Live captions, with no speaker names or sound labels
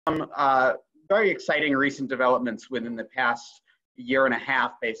Very exciting recent developments within the past year and a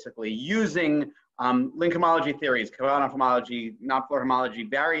half, basically, using link homology theories, Khovanov homology, non-floor homology,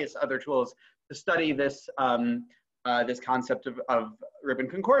 various other tools to study this, this concept of ribbon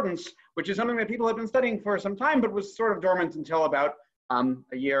concordance, which is something that people have been studying for some time, but was sort of dormant until about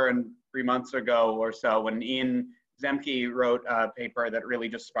a year and 3 months ago or so, when Ian Zemke wrote a paper that really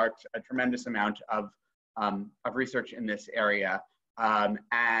just sparked a tremendous amount of research in this area. So I'm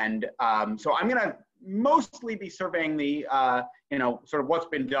going to mostly be surveying the, sort of what's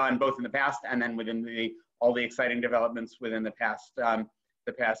been done both in the past and then within all the exciting developments within the past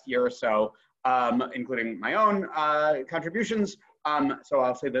year or so, including my own contributions. So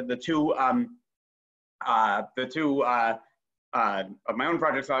I'll say that the two of my own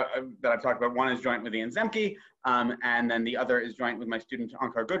projects that I've talked about, one is joint with Ian Zemke, and then the other is joint with my student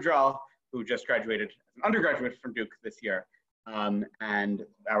Onkar Gujral, who just graduated as an undergraduate from Duke this year. And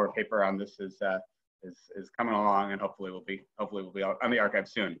our paper on this is coming along, and hopefully will be out on the archive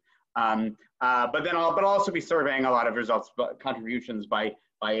soon. But I'll also be surveying a lot of results, contributions by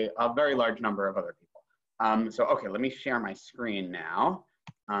a very large number of other people. So okay, let me share my screen now.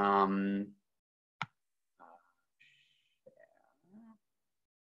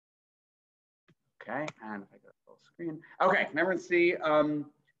 Okay, and if I go full screen. Okay, can everyone see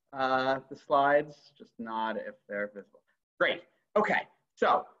the slides? Just nod if they're visible. Great. Okay,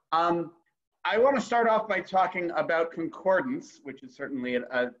 so I want to start off by talking about concordance, which is certainly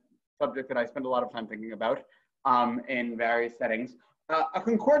a subject that I spend a lot of time thinking about in various settings. A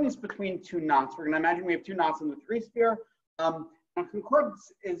concordance between two knots. We're going to imagine we have two knots in the three-sphere. A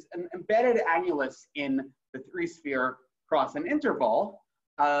concordance is an embedded annulus in the three-sphere across an interval,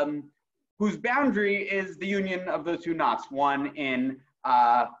 whose boundary is the union of those two knots, one in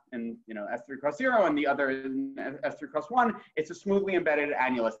S3 cross 0 and the other in S3 cross 1. It's a smoothly embedded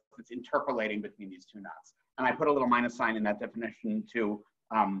annulus that's interpolating between these two knots. And I put a little minus sign in that definition to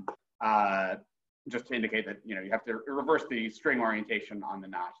just to indicate that you have to reverse the string orientation on the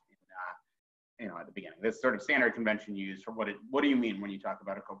knot at the beginning. This sort of standard convention used for what do you mean when you talk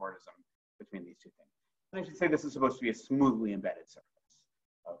about a cobordism between these two things. And I should say this is supposed to be a smoothly embedded surface.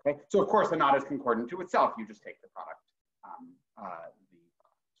 Okay, so of course the knot is concordant to itself. You just take the product.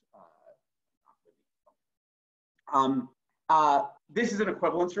 This is an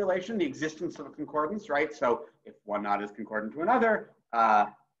equivalence relation, the existence of a concordance, right? So if one knot is concordant to another,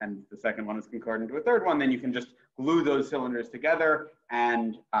 and the second one is concordant to a third one, then you can just glue those cylinders together,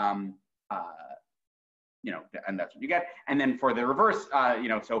 and and that's what you get. And then for the reverse,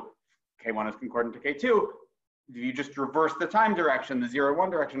 so K1 is concordant to K2. You just reverse the time direction, the 0, 1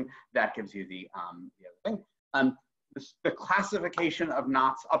 direction, that gives you the other thing. The classification of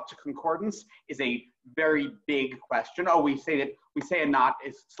knots up to concordance is a very big question. We say a knot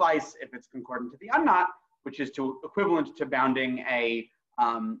is slice if it's concordant to the unknot, which is equivalent to bounding a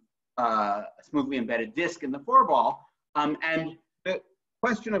smoothly embedded disk in the floor ball. And the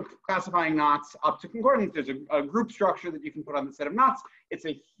question of classifying knots up to concordance, there's a group structure that you can put on the set of knots. It's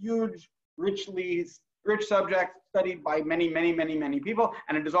a huge, rich subject studied by many, many, many, many people,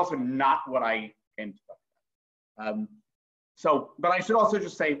 and it is also not what I came to talk about. But I should also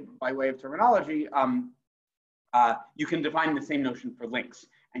just say, by way of terminology, you can define the same notion for links,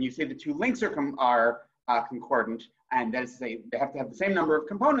 and you say the two links are concordant, and that is to say they have to have the same number of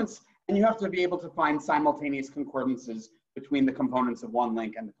components, and you have to be able to find simultaneous concordances between the components of one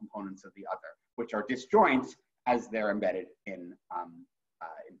link and the components of the other, which are disjoint as they're embedded in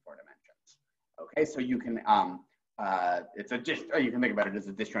 4 dimensions. Okay, so you can you can think about it as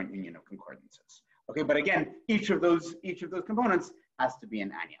a disjoint union of concordances. Okay, but again, each of those components has to be an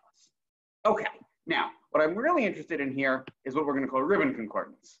annulus. Okay, now what I'm really interested in here is what we're going to call ribbon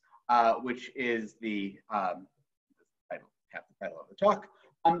concordance, which is the title of the talk.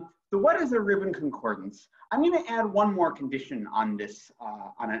 So what is a ribbon concordance? I'm going to add one more condition on this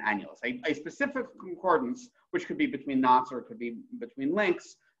on an annulus. A specific concordance, which could be between knots or it could be between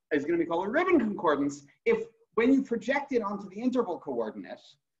links, is going to be called a ribbon concordance if, when you project it onto the interval coordinate,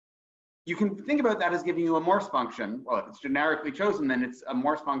 you can think about that as giving you a Morse function. Well, if it's generically chosen, then it's a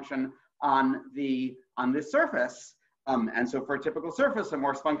Morse function on this surface. And so for a typical surface, a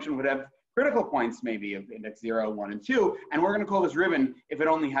Morse function would have critical points maybe of index 0, 1, and 2. And we're going to call this ribbon if it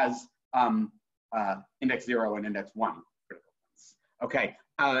only has index 0 and index 1 critical points. Okay,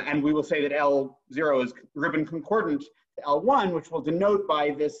 and we will say that L0 is ribbon concordant to L1, which will denote by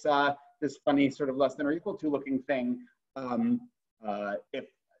this this funny sort of less than or equal to looking thing if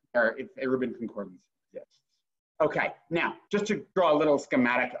a ribbon concordance exists. Okay, now just to draw a little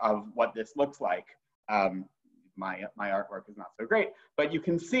schematic of what this looks like, my artwork is not so great, but you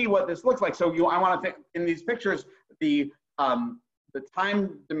can see what this looks like. So I want to think in these pictures, the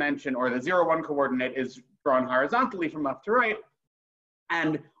time dimension or the 0, 1 coordinate is drawn horizontally from left to right.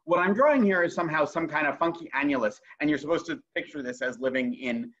 And what I'm drawing here is somehow some kind of funky annulus. And you're supposed to picture this as living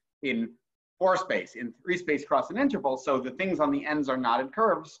in 4 space, in 3 space across an interval. So the things on the ends are knotted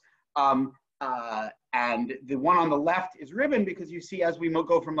curves. And the one on the left is ribbon because you see as we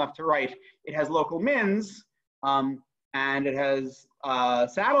go from left to right, it has local mins and it has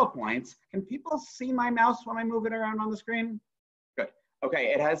saddle points. Can people see my mouse when I move it around on the screen? Good.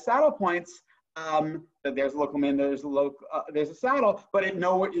 Okay, it has saddle points. There's a local min, there's a saddle, but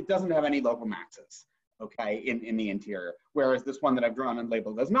it doesn't have any local maxes. Okay, in the interior. Whereas this one that I've drawn and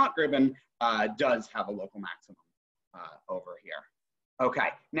labeled as not ribbon does have a local maximum over here. Okay,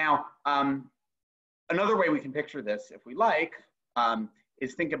 now another way we can picture this, if we like,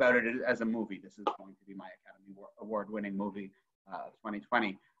 is think about it as a movie. This is going to be my Academy Award-winning movie of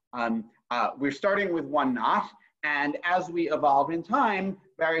 2020. We're starting with 1 knot, and as we evolve in time,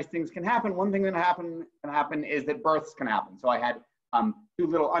 various things can happen. One thing that can happen is that births can happen. So I had 2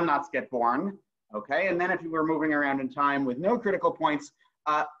 little unknots get born, okay? And then if you were moving around in time with no critical points,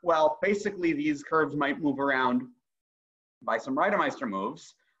 well, basically these curves might move around by some Reidemeister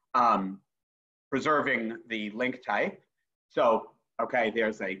moves, preserving the link type. So, okay,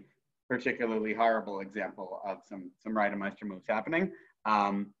 there's a particularly horrible example of some Reidemeister moves happening.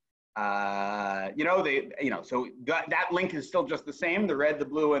 So that link is still just the same. The red, the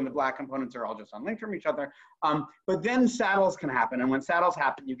blue, and the black components are all just unlinked from each other. But then saddles can happen, and when saddles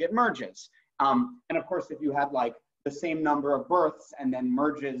happen, you get merges. And of course, if you had like the same number of births and then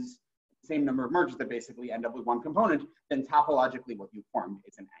merges, same number of merges that basically end up with 1 component, then topologically what you formed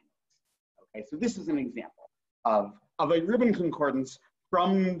is an annulus. Okay, so this is an example of a ribbon concordance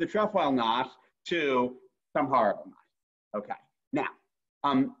from the trefoil knot to some horrible knot. Okay, now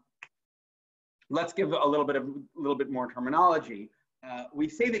let's give a little bit more terminology. We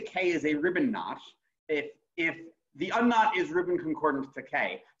say that K is a ribbon knot if the unknot is ribbon concordant to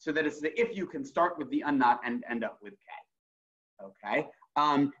K, so that it's the if you can start with the unknot and end up with K. Okay.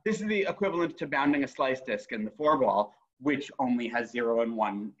 This is the equivalent to bounding a slice disk in the 4-ball, which only has 0 and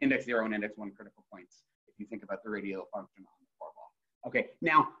 1, index 0 and index 1 critical points, if you think about the radial function on the 4-ball. Okay,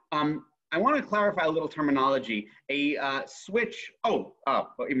 now I want to clarify a little terminology. A switch,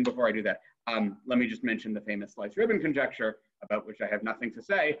 but even before I do that, let me just mention the famous slice ribbon conjecture, about which I have nothing to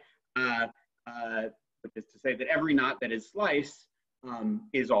say, which is to say that every knot that is slice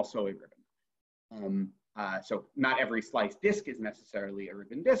is also a ribbon. So not every slice disk is necessarily a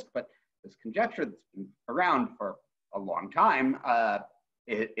ribbon disk, but this conjecture that's been around for a long time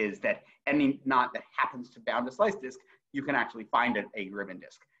is that any knot that happens to bound a slice disk, you can actually find it a ribbon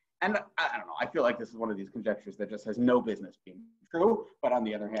disk. And I don't know, I feel like this is one of these conjectures that just has no business being true, but on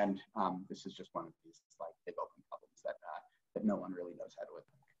the other hand, this is just one of these like big open problems that no one really knows how to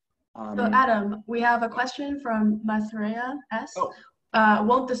attack. So Adam, we have a question from Mathreya S.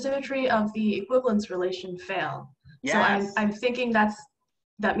 Won't the symmetry of the equivalence relation fail? Yes. So I'm thinking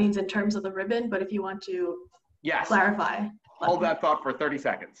that means in terms of the ribbon, but if you want to clarify. Hold that thought for 30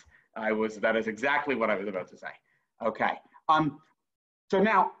 seconds. That is exactly what I was about to say. Okay. So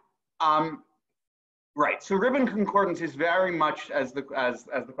now, right. So ribbon concordance is very much, as the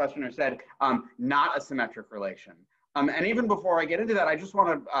questioner said, not a symmetric relation. And even before I get into that, I just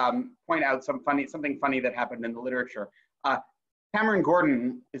want to point out something funny that happened in the literature. Cameron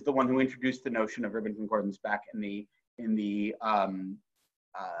Gordon is the one who introduced the notion of ribbon concordance back in the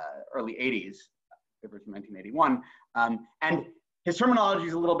early 80s, papers from 1981. And his terminology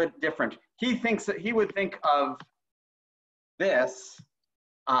is a little bit different. He thinks that he would think of this,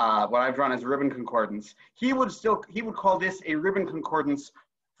 what I've drawn as a ribbon concordance. He would call this a ribbon concordance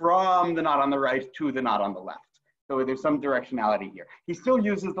from the knot on the right to the knot on the left. So there's some directionality here. He still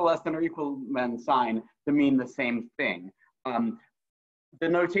uses the less than or equal than sign to mean the same thing. The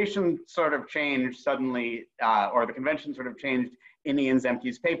notation sort of changed suddenly, or the convention sort of changed in Ian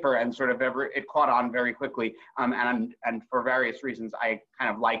Zemke's paper, and sort of it caught on very quickly. And for various reasons, I kind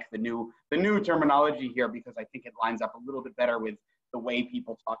of like the new terminology here because I think it lines up a little bit better with the way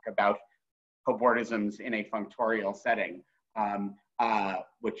people talk about cobordisms in a functorial setting,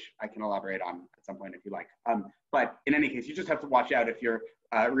 which I can elaborate on at some point if you like. But in any case, you just have to watch out if you're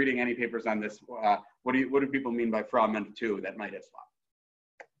reading any papers on this. What do people mean by from and to that might have swapped?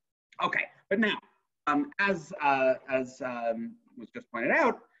 Okay, but now, as was just pointed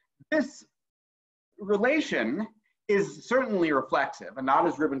out, this relation is certainly reflexive and not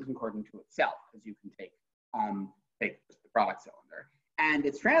as ribbon concordant to itself, as you can take the product cylinder. and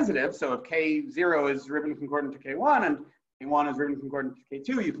it's transitive. So if K0 is ribbon concordant to K1 and K1 is ribbon concordant to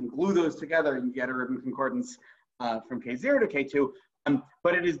K2, you can glue those together and you get a ribbon concordance from K0 to K2.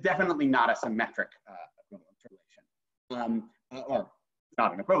 But it is definitely not a symmetric equivalence relation. Or it's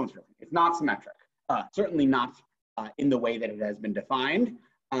not an equivalence relation. It's not symmetric. Certainly not in the way that it has been defined.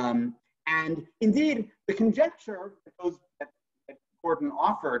 And indeed, the conjecture that Gordon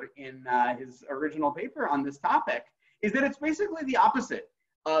offered in his original paper on this topic is that it's basically the opposite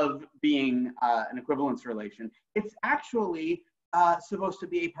of being an equivalence relation. It's actually supposed to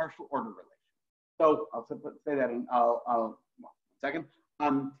be a partial order relation. So I'll say that in one second.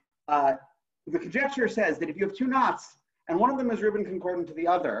 The conjecture says that if you have two knots and one of them is ribbon concordant to the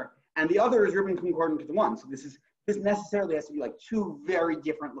other and the other is ribbon concordant to the one, so this necessarily has to be like two very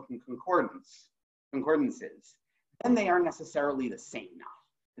different looking concordances, then they are necessarily the same knot.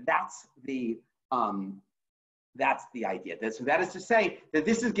 That's the idea. So that is to say that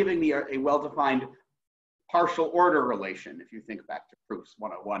this is giving me a well-defined partial order relation. If you think back to proofs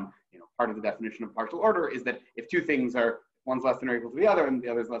 101, part of the definition of partial order is that if two things are, one's less than or equal to the other and the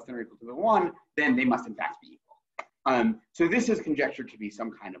other is less than or equal to the one, then they must in fact be equal. So this is conjectured to be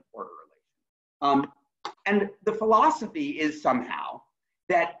some kind of order relation. And the philosophy is somehow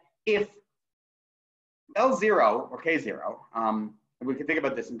that if L0 or K0, we can think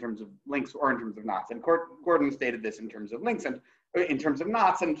about this in terms of links or in terms of knots, and Gordon stated this in terms of links and in terms of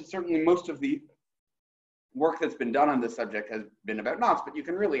knots, and certainly most of the work that's been done on this subject has been about knots, but you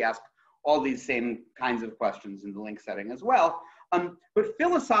can really ask all these same kinds of questions in the link setting as well. But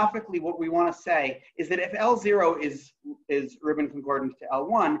philosophically, what we want to say is that if L0 is ribbon concordant to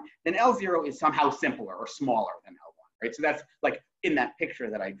L1, then L0 is somehow simpler or smaller than L1, right? So that's like in that picture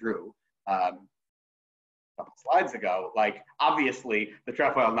that I drew a couple slides ago, like obviously the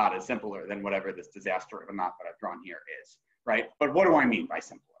trefoil knot is simpler than whatever this disaster of a knot that I've drawn here is, right? But what do I mean by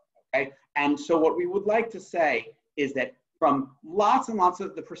simpler, okay? And so what we would like to say is that from lots and lots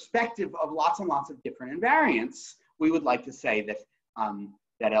of the perspective of lots and lots of different invariants, we would like to say that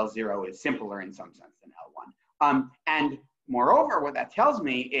that L0 is simpler in some sense than L1. And moreover, what that tells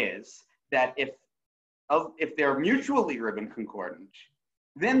me is that if they're mutually ribbon concordant,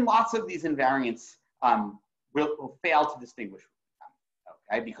 then lots of these invariants will fail to distinguish them,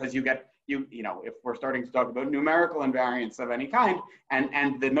 okay? Because if we're starting to talk about numerical invariants of any kind,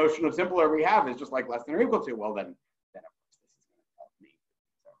 and the notion of simpler we have is just like less than or equal to, well then of course this is going to tell me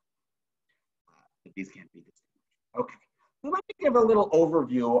that these can't be distinguished. Okay, so let me give a little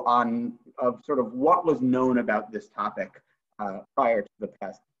overview of sort of what was known about this topic prior to the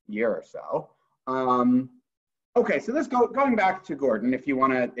past year or so. Okay, so this going back to Gordon, if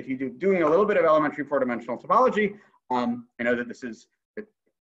you're doing a little bit of elementary four-dimensional topology, I know that this is,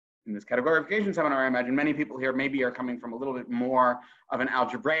 in this categorification seminar, I imagine many people here maybe are coming from a little bit more of an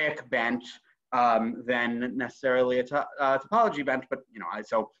algebraic bent than necessarily a topology bent, but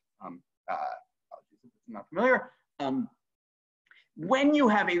apologies if it's not familiar. When you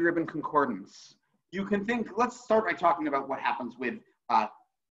have a ribbon concordance, you can think, let's start by talking about what happens with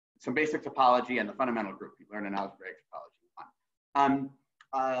some basic topology and the fundamental group. You learn in algebraic topology 1.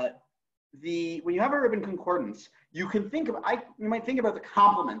 When you have a ribbon concordance, you might think about the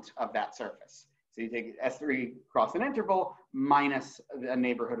complement of that surface. So you take S3 cross an interval minus a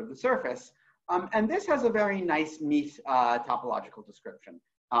neighborhood of the surface. And this has a very nice, neat topological description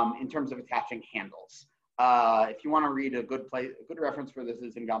in terms of attaching handles. If you want to read a good reference for this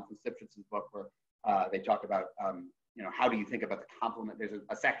is in Gomson-Stipchitz's book, where they talk about how do you think about the complement? There's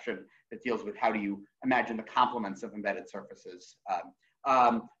a section that deals with how do you imagine the complements of embedded surfaces.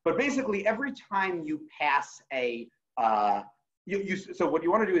 But basically, every time you pass so what you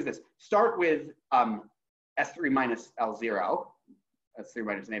want to do is this: start with S3 minus L0, S3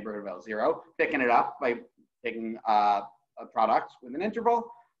 minus neighborhood of L0, thicken it up by taking a product with an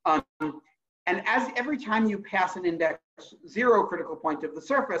interval. And every time you pass an index 0 critical point of the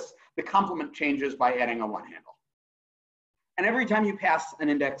surface, the complement changes by adding a 1 handle. And every time you pass an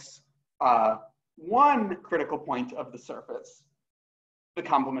index 1 critical point of the surface, the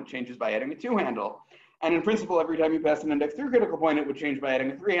complement changes by adding a 2 handle. And in principle, every time you pass an index 3 critical point, it would change by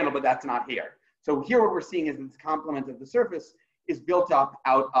adding a 3 handle, but that's not here. So here what we're seeing is that this complement of the surface is built up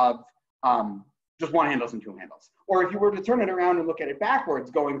out of just 1 handles and 2 handles. Or if you were to turn it around and look at it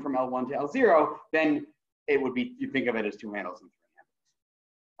backwards, going from L1 to L0, then it would be, you think of it as 2 handles and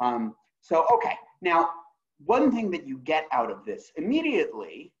 3 handles. So, okay, now, one thing that you get out of this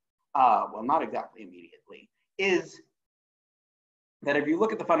immediately, well, not exactly immediately, is that if you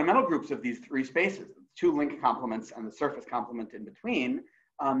look at the fundamental groups of these 3 spaces, the 2 link complements and the surface complement in between,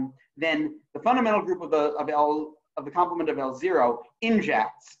 then the fundamental group of of the complement of L0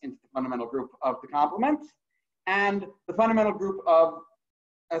 injects into the fundamental group of the complement, and the fundamental group of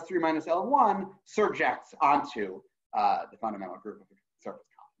S3 minus L1 surjects onto the fundamental group of the surface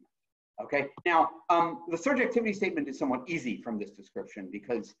complement. Okay, now the surjectivity statement is somewhat easy from this description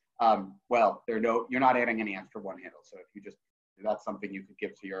because, well, you're not adding any extra one handle. So if you just, that's something you could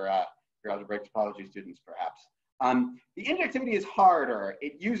give to your algebraic topology students, perhaps. The injectivity is harder.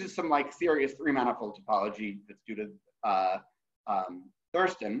 It uses some like serious three-manifold topology that's due to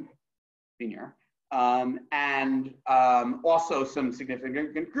Thurston, Sr., and also some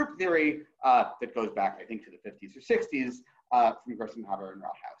significant group theory that goes back, I think, to the 50s or 60s from Gerstenhaber and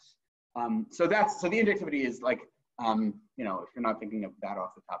Rothaus. So the injectivity is like, you know, if you're not thinking of that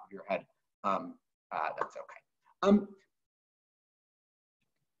off the top of your head, that's okay.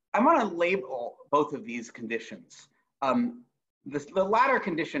 I'm going to label both of these conditions. The latter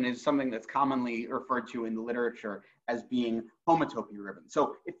condition is something that's commonly referred to in the literature as being homotopy ribbon.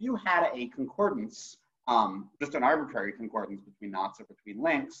 So if you had a concordance, just an arbitrary concordance between knots or between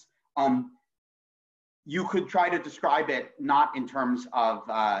links, you could try to describe it not in terms of,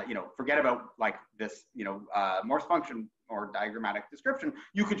 you know, forget about like this, you know, Morse function or diagrammatic description.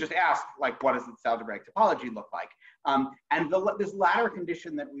 You could just ask, like, what does its algebraic topology look like? And this latter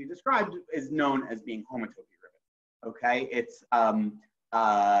condition that we described is known as being homotopy ribbon. Okay, it's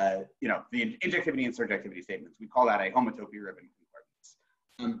you know, the injectivity and surjectivity statements. We call that a homotopy ribbon concordance.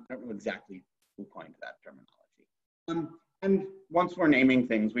 I don't know exactly who coined that terminology. And once we're naming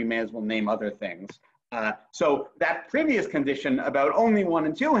things, we may as well name other things. So that previous condition about only 1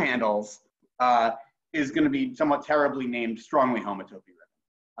 and 2 handles is going to be somewhat terribly named strongly homotopy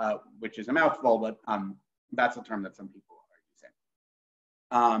ribbon, which is a mouthful, but that's a term that some people are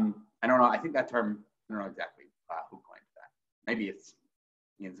using. I don't know. I think that term, I don't know exactly who coined that. Maybe it's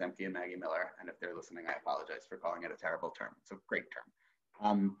Ian Zemke and Maggie Miller, and if they're listening, I apologize for calling it a terrible term. It's a great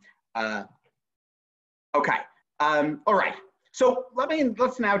term. Okay. All right. So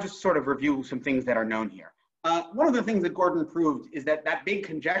let's now just sort of review some things that are known here. One of the things that Gordon proved is that big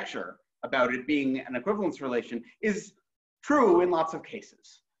conjecture about it being an equivalence relation is true in lots of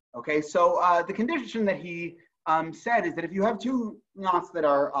cases. Okay, so the condition that he said is that if you have two knots that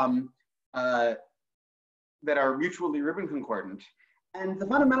are mutually ribbon concordant, and the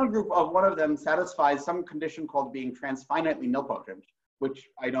fundamental group of one of them satisfies some condition called being transfinitely nilpotent, which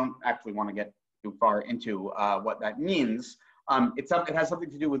I don't actually want to get too far into what that means. It has something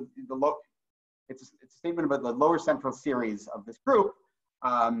to do with it's a statement about the lower central series of this group,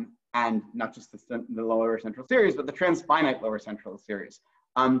 and not just the lower central series, but the transfinite lower central series.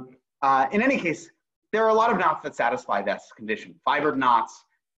 In any case, there are a lot of knots that satisfy this condition: fibered knots,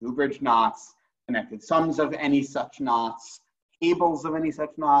 Lubridge knots, connected sums of any such knots, cables of any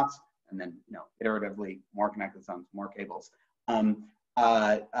such knots, and then, you know, iteratively more connected sums, more cables. There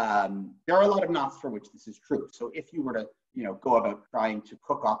are a lot of knots for which this is true. So if you were to, you know, go about trying to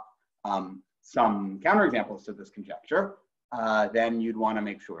cook up some counterexamples to this conjecture, then you'd want to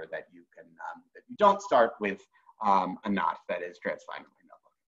make sure that you can that you don't start with a knot that is transfinitely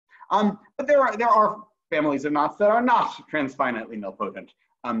nilpotent. But there are families of knots that are not transfinitely nilpotent.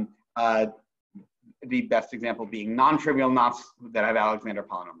 The best example being non-trivial knots that have Alexander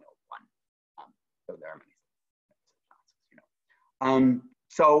polynomial 1. So there are many knots, you know.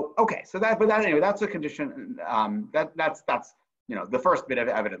 So okay, so anyway, that's a condition. That's you know, the first bit of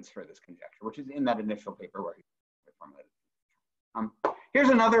evidence for this conjecture, which is in that initial paper where he formulated. Here's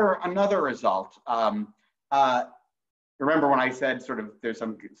another result. Remember when I said sort of there's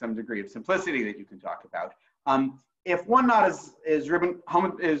some degree of simplicity that you can talk about. If one knot is ribbon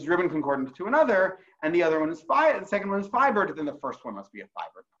concordant to another, and the other one is the second one is fibered, then the first one must be a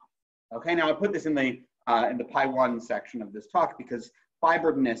fibered knot. Okay, now I put this in the pi 1 section of this talk because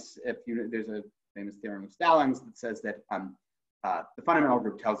fiberedness, there's a famous theorem of Stallings that says that the fundamental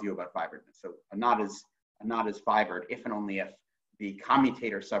group tells you about fiberedness. So a knot is fibered if and only if the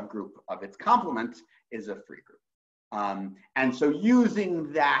commutator subgroup of its complement is a free group. And so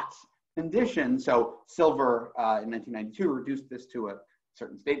using that condition, so Silver in 1992 reduced this to a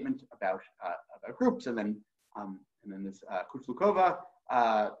certain statement about groups, and then this Kutlukova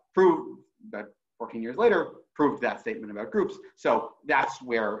proved that 14 years later proved that statement about groups. So that's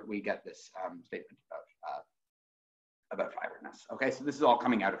where we get this statement about fiberedness. Okay, so this is all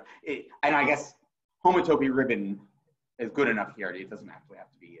coming out of it, and I guess homotopy ribbon is good enough here. It doesn't actually have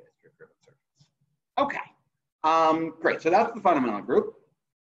to be a strict ribbon surface. Okay, great. So that's the fundamental group.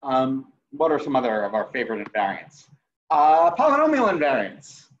 What are some other of our favorite invariants? Polynomial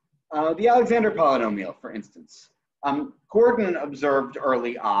invariants. The Alexander polynomial, for instance. Gordon observed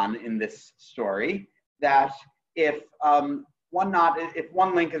early on in this story that if if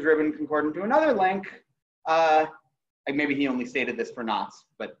one link is ribbon concordant to another link, like maybe he only stated this for knots,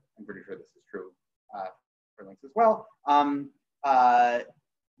 but I'm pretty sure this is true for links as well.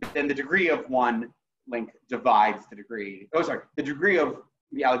 Then the degree of one link divides the degree. Oh, sorry, the degree of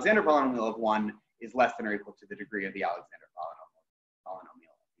the Alexander polynomial of one is less than or equal to the degree of the Alexander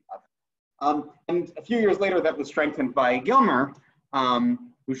polynomial of the other. And a few years later, that was strengthened by Gilmer,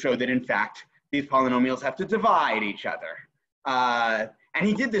 who showed that in fact these polynomials have to divide each other. And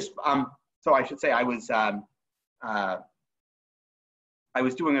he did this. So I should say I was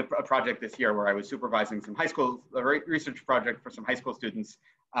doing a project this year where I was supervising some high school research project for some high school students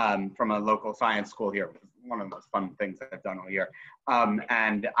from a local science school here. One of the most fun things I've done all year.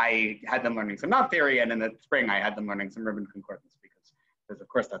 And I had them learning some knot theory, and in the spring I had them learning some ribbon concordance because of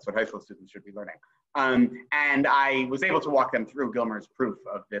course that's what high school students should be learning. And I was able to walk them through Gilmer's proof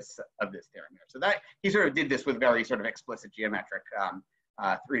of this theorem here. So that he sort of did this with very sort of explicit geometric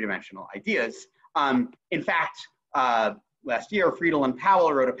three-dimensional ideas. In fact, last year, Friedel and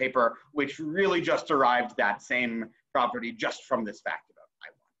Powell wrote a paper which really just derived that same property just from this fact about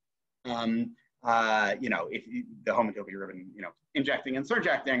I1. You know, if the homotopy ribbon, you know, injecting and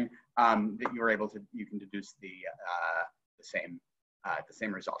surjecting, that you can deduce the same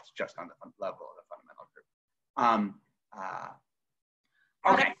results just on the level of the fundamental group.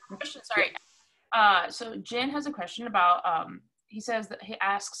 Okay. Question, sorry. So Jin has a question about. He says that he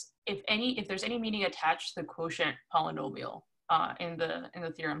asks if there's any meaning attached to the quotient polynomial in the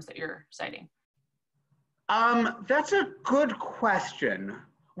theorems that you're citing. That's a good question.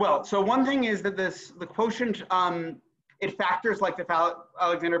 Well, so one thing is that the quotient it factors like the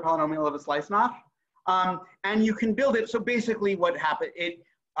Alexander polynomial of a slice knot, and you can build it. So basically, what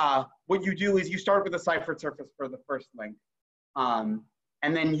you do is you start with a ciphered surface for the first link, and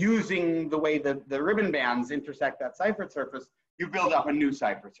then using the way the ribbon bands intersect that ciphered surface, you build up a new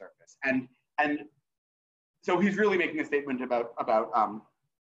ciphered surface. And so he's really making a statement about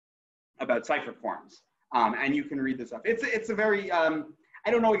cipher forms, and you can read this up. It's a very I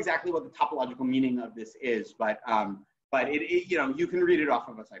don't know exactly what the topological meaning of this is, but it you know, you can read it off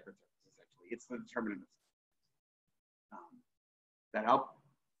of a ciphered surface essentially. It's the determinant of that help?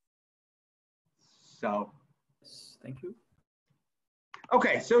 So thank you.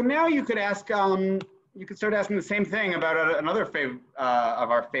 Okay, so now you could ask you could start asking the same thing about another of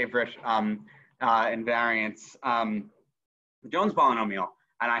our favorite invariants, the Jones polynomial.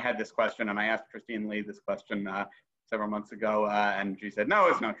 And I had this question, and I asked Christine Lee this question several months ago, and she said, no,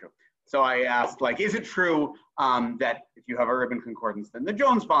 it's not true. So I asked, like, is it true that if you have a ribbon concordance, then the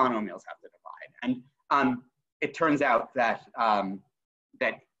Jones polynomials have to divide? And it turns out that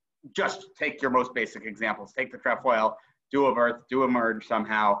that just take your most basic examples, take the trefoil, do a birth, do a merge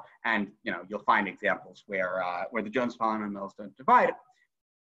somehow, and you know, you'll find examples where the Jones polynomials don't divide,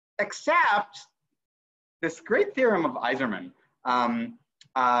 except this great theorem of Iserman,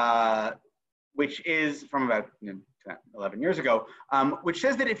 which is from about 11 years ago, which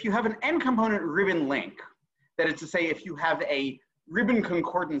says that if you have an n-component ribbon link, that is to say, if you have a ribbon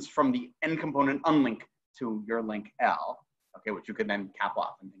concordance from the n-component unlink to your link L, okay, which you could then cap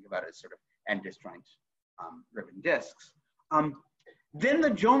off and think about as sort of n-disjoint ribbon disks, then the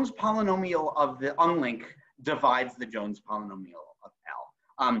Jones polynomial of the unlink divides the Jones polynomial of L.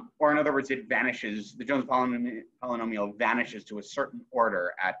 Or in other words, it vanishes, the Jones polynomial vanishes to a certain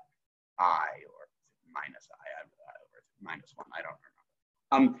order at I, or minus I, or minus 1, I don't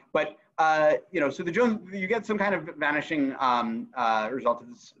remember. But you know, so the Jones, you get some kind of vanishing result of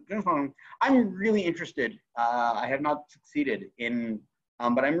this Jones polynomial. I'm really interested, I have not succeeded in,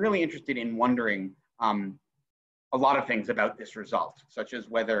 but I'm really interested in wondering a lot of things about this result, such as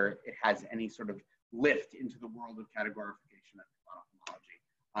whether it has any sort of lift into the world of categorification and homology,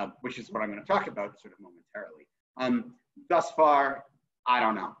 which is what I'm going to talk about sort of momentarily. Thus far, I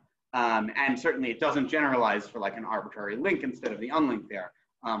don't know. And certainly it doesn't generalize for like an arbitrary link instead of the unlink there.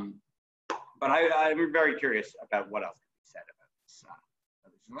 But I'm very curious about what else can be said about this.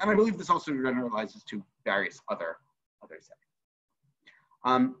 And I believe this also generalizes to various other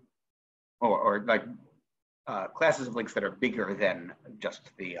settings. Or like classes of links that are bigger than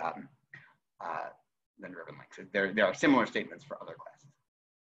just the than ribbon links. There are similar statements for other classes.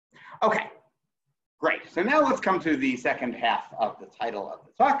 Okay, great. So now let's come to the second half of the title of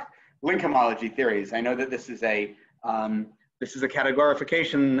the talk, link homology theories. I know that this is a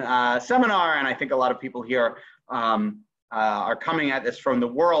categorification seminar, and I think a lot of people here are coming at this from the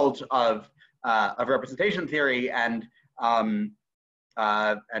world of representation theory and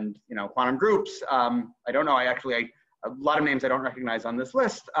you know, quantum groups. I don't know. A lot of names I don't recognize on this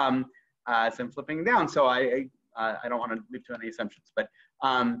list. As I'm flipping down, so I I don't want to leave too many assumptions, but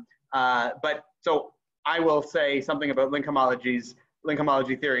so I will say something about link homology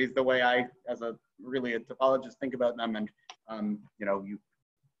theories, the way I, as a topologist, think about them, and you know, you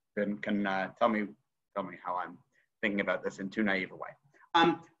can tell me how I'm thinking about this in too naive a way.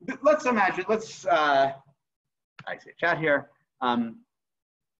 Let's imagine. I see a chat here.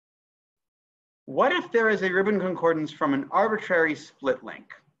 What if there is a ribbon concordance from an arbitrary split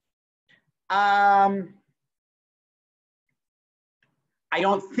link? I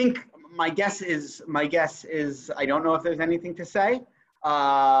don't think, my guess is I don't know if there's anything to say,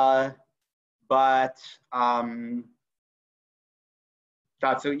 but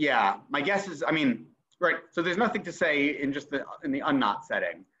so yeah, my guess is, I mean, right, so there's nothing to say in just in the unknot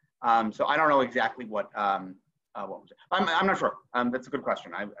setting. So I don't know exactly what was it? I'm not sure. That's a good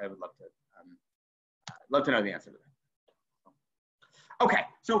question. I would love to know the answer to that. Okay,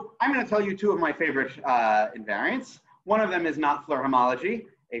 so I'm going to tell you two of my favorite invariants. One of them is knot-Floer homology,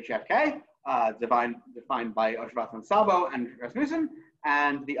 HFK, defined by Oshvath and Szabo and Rasmussen,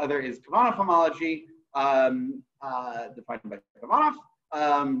 and the other is Khovanov homology, defined by Khovanov.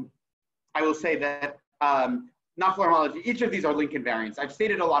 I will say that knot-Floer homology, each of these are link invariants. I've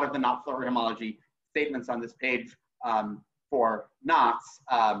stated a lot of the knot-Floer homology statements on this page for knots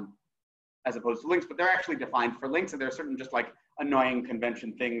as opposed to links, but they're actually defined for links, and there are certain just like annoying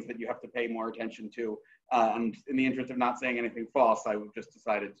convention things that you have to pay more attention to. And in the interest of not saying anything false, I just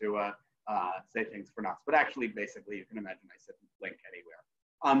decided to say things for knots. But actually, basically, you can imagine I said link anywhere.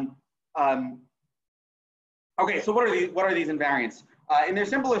 Okay, so what are these invariants? In their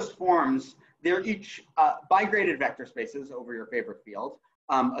simplest forms, they're each bigraded vector spaces over your favorite field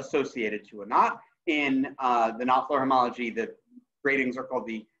associated to a knot. In the knot-Floer homology, the gradings are called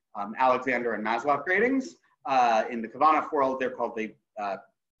the Alexander and Maslov gradings. In the Khovanov world, they're called the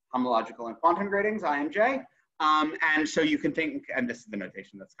homological and quantum gradings, IMJ. And so you can think, and this is the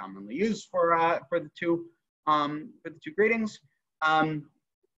notation that's commonly used for the two gradings.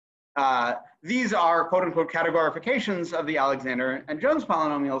 These are quote unquote categorifications of the Alexander and Jones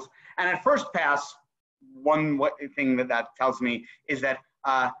polynomials. And at first pass, one thing that tells me is that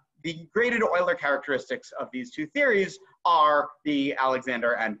the graded Euler characteristics of these two theories are the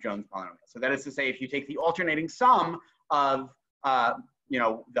Alexander and Jones polynomials. So that is to say, if you take the alternating sum of you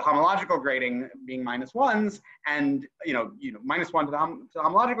know, the homological grading being -1s, and -1 to the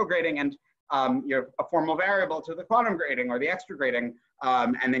homological grading, and you're a formal variable to the quantum grading or the extra grading,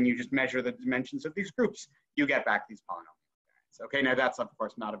 and then you just measure the dimensions of these groups, you get back these polynomials. Okay, now that's of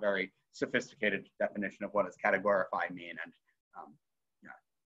course not a very sophisticated definition of what does categorify mean, and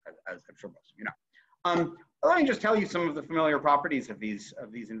as I'm sure most of you know. Let me just tell you some of the familiar properties of these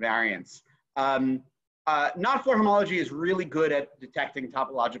invariants. Knot-Floer homology is really good at detecting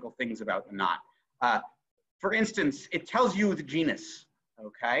topological things about the knot. For instance, it tells you the genus,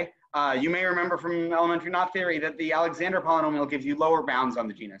 okay? You may remember from elementary knot theory that the Alexander polynomial gives you lower bounds on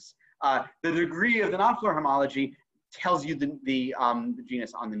the genus. The degree of the knot-Floer homology tells you the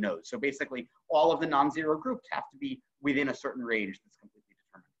genus on the node. So basically, all of the non-zero groups have to be within a certain range that's completely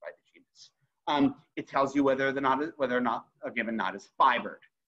determined by the genus. It tells you whether or not a given knot is fibered,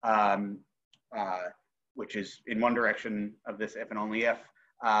 which is in one direction of this if and only if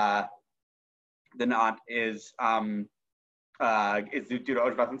the knot is due to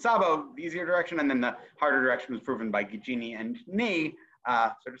Oshvath and Szabo, the easier direction, and then the harder direction was proven by Gigini and Ney,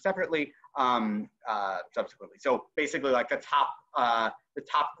 sort of separately, subsequently. So basically, like the top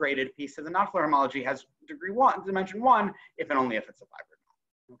graded piece of the knot-Floer homology has dimension 1, if and only if it's a fibered knot.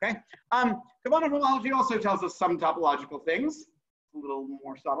 Okay. Khovanov homology also tells us some topological things, a little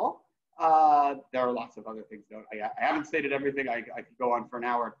more subtle. There are lots of other things though. I haven't stated everything. I could go on for an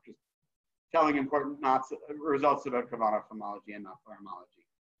hour just telling important results about Khovanov homology and knot-Floer homology.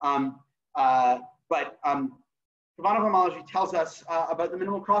 But Khovanov homology tells us about the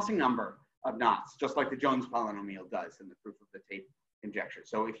minimal crossing number of knots, just like the Jones polynomial does in the proof of the tape conjecture.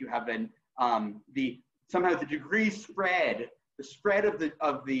 So if you have somehow the degree spread, the spread of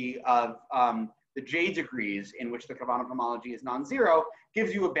the J degrees in which the Khovanov homology is non-zero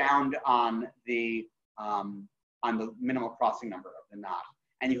gives you a bound on the minimal crossing number of the knot,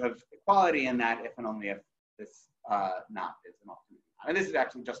 and you have equality in that if and only if this knot is an alternate knot. And this is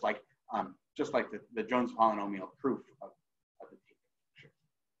actually just like the Jones polynomial proof of the tape conjecture.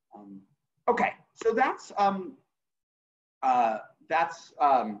 Okay, so that's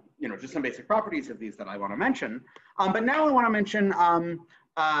just some basic properties of these that I want to mention. But now I want to mention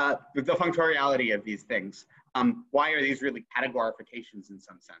the functoriality of these things. Why are these really categorifications in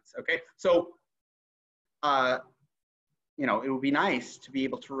some sense? Okay, so it would be nice to be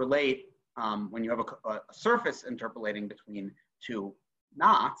able to relate when you have a surface interpolating between two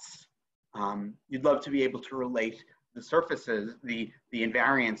knots, you'd love to be able to relate the surfaces, the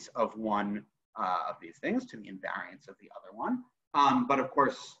invariance of one of these things to the invariance of the other one. But of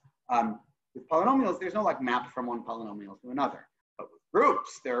course, with polynomials, there's no like map from one polynomial to another. But with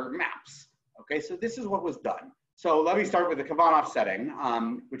groups, there are maps. Okay, so this is what was done. So let me start with the Khovanov setting,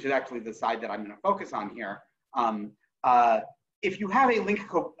 which is actually the side that I'm going to focus on here. If you have a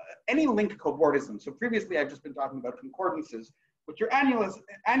any link cobordism, so previously I've just been talking about concordances, which are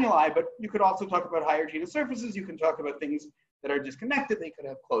annuli, but you could also talk about higher genus surfaces. You can talk about things that are disconnected. They could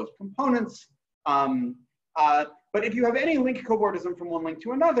have closed components. But if you have any link cobordism from one link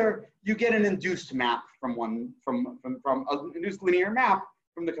to another, you get an induced map from an induced linear map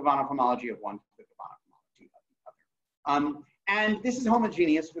from the Khovanov homology of one to the Khovanov homology of the other. And this is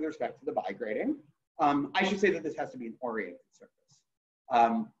homogeneous with respect to the bigrading. I should say that this has to be an oriented surface.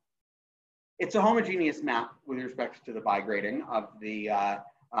 It's a homogeneous map with respect to the bigrading of the,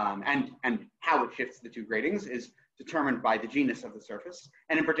 and how it shifts the two gradings is determined by the genus of the surface.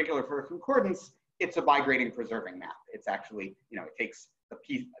 And in particular for a concordance, it's a bigrading preserving map. It's actually, you know, it takes the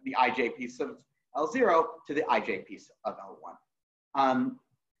ij piece of L0 to the ij piece of L1.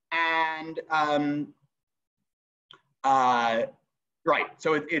 Right,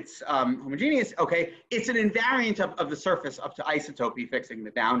 so it's homogeneous, okay. It's an invariant of the surface up to isotopy fixing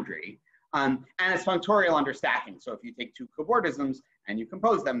the boundary. And it's functorial under stacking. So if you take two cobordisms and you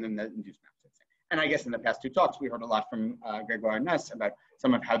compose them, then the induced map fixing. And I guess in the past two talks, we heard a lot from Grégoire and Ness about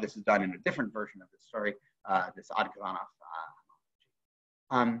some of how this is done in a different version of this story, this odd Khovanov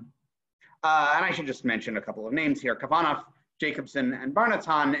homology. And I should just mention a couple of names here. Khovanov, Jacobson, and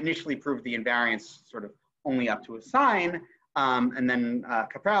Barnaton initially proved the invariance sort of only up to a sign. And then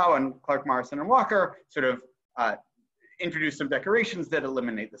Caprau and Clark, Morrison, and Walker sort of introduced some decorations that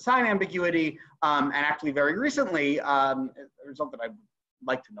eliminate the sign ambiguity. And actually very recently, a result that I'd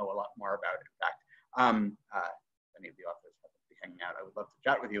like to know a lot more about, in fact. Any of the authors happen to be hanging out, I would love to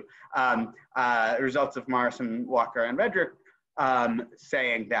chat with you. Results of Morrison, Walker, and Redrick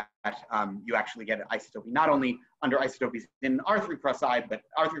saying that you actually get an isotopy, not only under isotopies in R3 cross I, but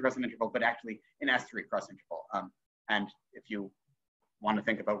R3 cross an interval, but actually in S3 cross interval. And if you want to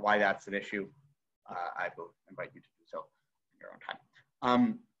think about why that's an issue, I will invite you to do so in your own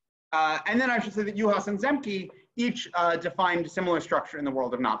time. And then I should say that Juhas and Zemke each defined similar structure in the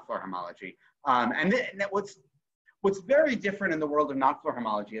world of knot-floor homology. And what's very different in the world of knot-floor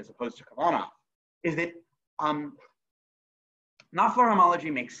homology as opposed to Khovanov is that knot-floor homology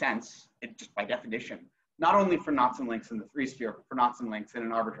makes sense, just by definition, not only for knots and links in the three sphere, but for knots and links in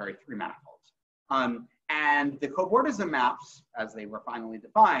an arbitrary three manifolds. And the cobordism maps, as they were finally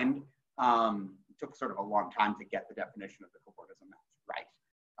defined, took sort of a long time to get the definition of the cobordism maps right.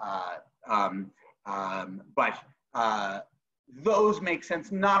 But those make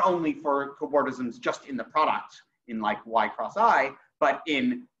sense not only for cobordisms just in the product in like Y cross I, but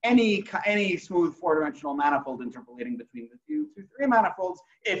in any smooth four-dimensional manifold interpolating between the two through three manifolds.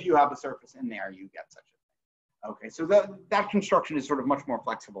 If you have a surface in there, you get such a thing. Okay, so that construction is sort of much more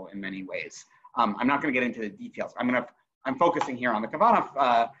flexible in many ways. I'm not going to get into the details. I'm focusing here on the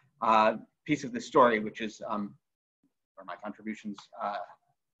Khovanov piece of the story, which is where my contributions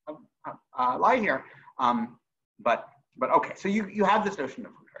lie here. But okay, so you have this notion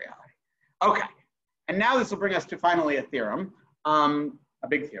of functoriality. Okay, and now this will bring us to finally a theorem, a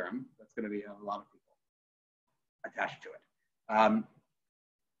big theorem that's going to be a lot of people attached to it.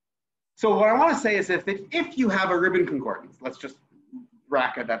 So what I want to say is that if you have a ribbon concordance, let's just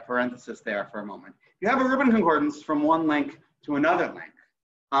bracket that parenthesis there for a moment. You have a ribbon concordance from one link to another link.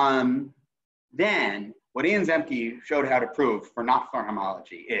 Then what Ian Zemke showed how to prove for knot-floor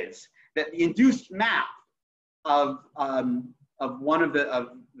homology is that the induced map of one of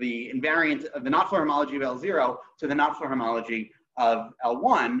the invariant of the knot-floor homology of L0 to the knot-floor homology of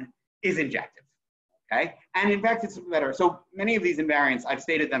L1 is injective. Okay, and in fact it's better. So many of these invariants, I've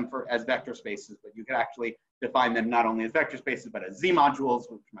stated them as vector spaces, but you could actually define them not only as vector spaces, but as Z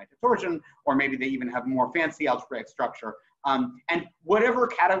modules, which might torsion, or maybe they even have more fancy algebraic structure. And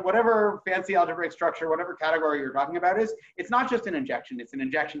whatever fancy algebraic structure, whatever category you're talking about is, it's not just an injection, it's an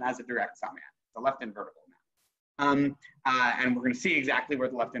injection as a direct summand, the left invertible map. And we're going to see exactly where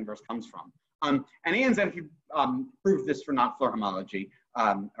the left inverse comes from. And Ian Zemke proved this for knot-floor homology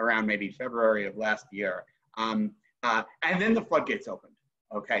around maybe February of last year. And then the floodgates opened.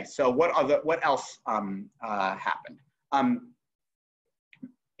 Okay, so what else happened?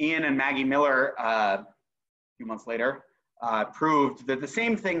 Ian and Maggie Miller, a few months later, proved that the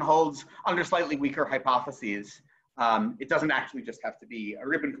same thing holds under slightly weaker hypotheses It doesn't actually just have to be a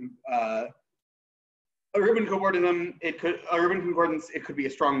ribbon concordance. A ribbon concordance. It could be a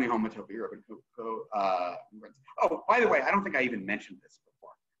strongly homotopy ribbon concordance. Oh, by the way, I don't think I even mentioned this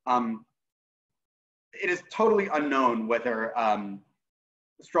before. It is totally unknown whether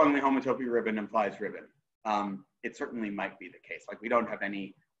strongly homotopy ribbon implies ribbon. It certainly might be the case. Like we don't have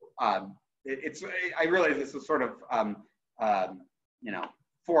any. I realize this is sort of you know,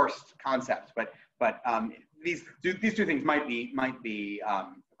 forced concept, but these two things might be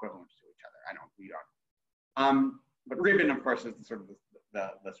equivalent to each other. We don't. But ribbon, of course, is sort of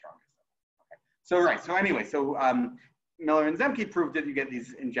the strongest. Okay. So right. So anyway, so Miller and Zemke proved that you get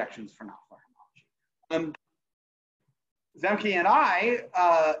these injections for non-Floer homology. Zemke and I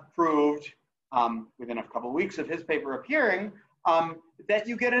proved within a couple of weeks of his paper appearing that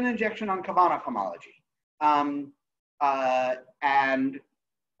you get an injection on Khovanov homology.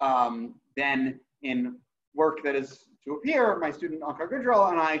 Then in work that is to appear, my student Onkar Gujral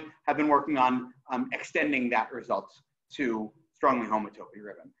and I have been working on extending that result to strongly homotopy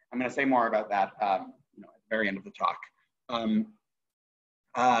ribbon. I'm going to say more about that you know, at the very end of the talk.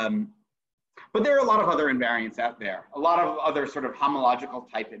 But there are a lot of other invariants out there, a lot of other sort of homological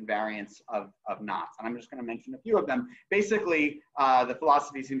type invariants of knots. And I'm just going to mention a few of them. Basically, the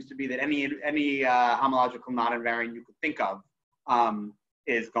philosophy seems to be that any homological knot invariant you could think of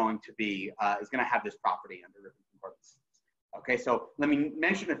is going to have this property under ribbon concordance. Okay, so let me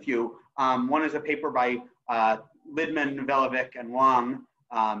mention a few. One is a paper by Lidman, Velovic, and Wang.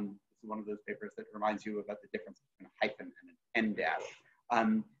 This is one of those papers that reminds you about the difference between a hyphen and an end dash.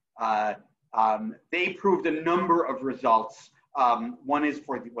 They proved a number of results. One is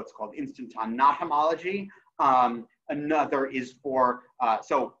for what's called instanton knot homology. Another is for,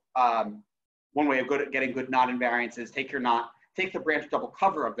 one way of getting good knot invariance is take the branch double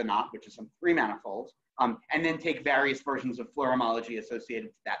cover of the knot, which is some 3 manifolds, and then take various versions of Floer homology associated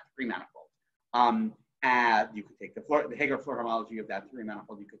to that 3 manifold. You could take the Hager Floer homology of that 3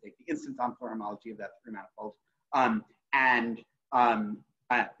 manifold. You could take the instanton Floer homology of that 3 manifold.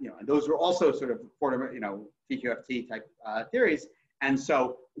 You know, and those are also sort of PQFT type theories. And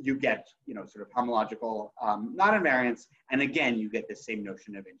so you get, you know, sort of homological knot invariance. And again, you get this same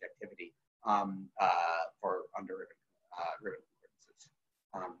notion of injectivity for under ribbon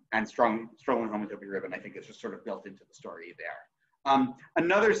concordances. And strongly homotopy ribbon, I think, is just sort of built into the story there.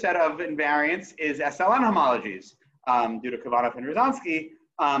 Another set of invariants is SLN homologies due to Khovanov and Ryazanski.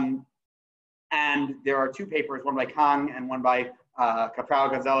 And there are 2 papers, one by Kang and one by Capral,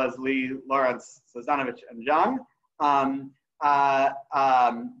 Gonzalez, Lee, Lawrence, Sozanovic, and Zhang,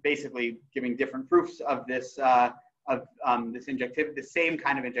 basically giving different proofs of this this injectivity, the same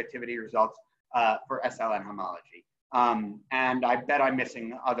kind of injectivity results for SLN homology. And I bet I'm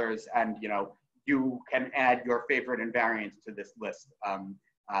missing others, and you know, you can add your favorite invariants to this list.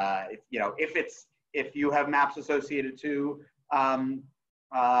 If you have maps associated to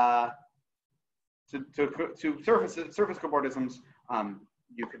surface cobordisms,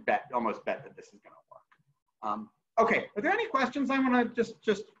 you could almost bet that this is going to work. Okay, are there any questions? I want to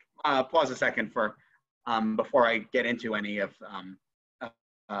just pause a second for before I get into any of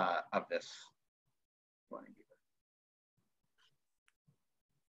this.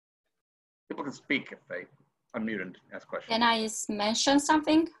 People can speak if they unmute and ask questions. Can I mention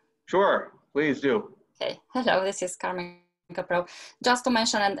something? Sure, please do. Okay, hello, this is Carmen Capro. Just to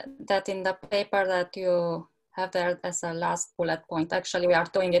mention that in the paper that you have there as a last bullet point, actually we are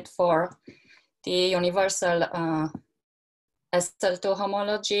doing it for the universal SL2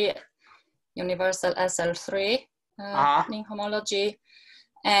 homology, universal SL3 ring homology,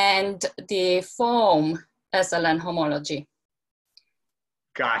 and the foam SLN homology.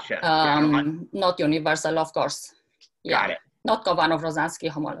 Gotcha. Not universal, of course. Got it. Not Khovanov-Rosansky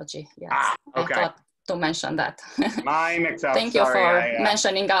homology. Yes. Okay. I thought to mention that. My mix-up. Thank you for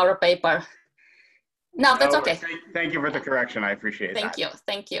mentioning our paper. No, that's okay. Thank you for the correction. I appreciate that.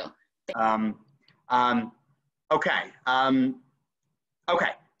 Thank you. Okay.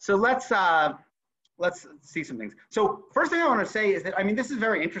 Okay. So let's see some things. So first thing I want to say is that, I mean, this is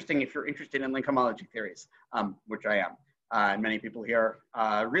very interesting if you're interested in link homology theories, which I am. And many people here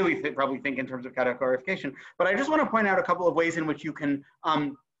really probably think in terms of categorification. But I just want to point out a couple of ways in which you can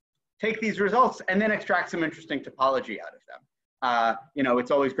take these results and then extract some interesting topology out of them. You know, it's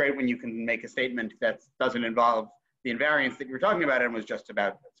always great when you can make a statement that doesn't involve the invariance that you were talking about and was just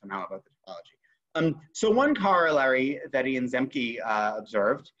about somehow about the topology. So one corollary that Ian Zemke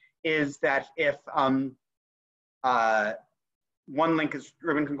observed is that if one link is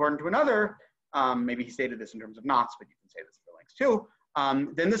ribbon concordant to another, maybe he stated this in terms of knots, but you can say this for links too.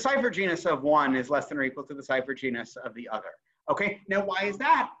 then the cipher genus of one is less than or equal to the cipher genus of the other. Okay, now why is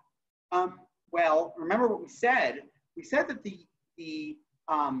that? Well, remember what we said. We said that the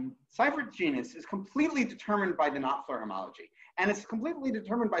cipher genus is completely determined by the knot-Floer homology. And it's completely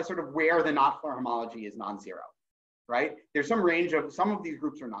determined by sort of where the knot-Floer homology is non-zero, right? There's some range of, some of these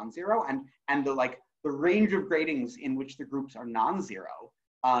groups are non-zero, and the range of gradings in which the groups are non-zero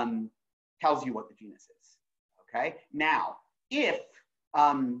tells you what the genus is, okay? Now, if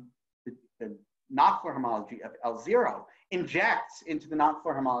the knot-Floer homology of L0 injects into the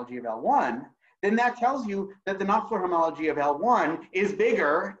knot-Floer homology of L1, then that tells you that the knot-Floer homology of L1 is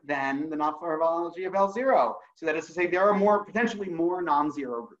bigger than the knot-Floer homology of L0. So that is to say, there are potentially more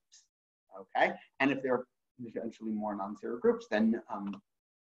non-zero groups, okay? And if there are potentially more non-zero groups, then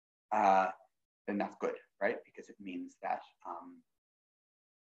that's good, right? Because it means that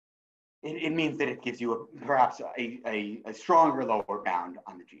it means that it gives you perhaps a stronger lower bound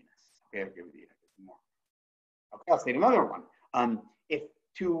on the genus. Okay, I'll give you more. Okay, I'll state another one. If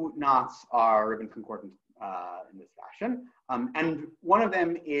two knots are ribbon concordant in this fashion, and one of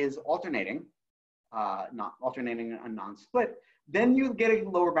them is alternating, not alternating and non-split, then you get a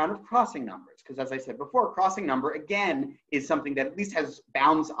lower bound of crossing numbers. Because as I said before, crossing number, again, is something that at least has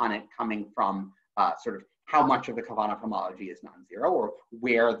bounds on it coming from sort of how much of the Khovanov homology is non-zero, or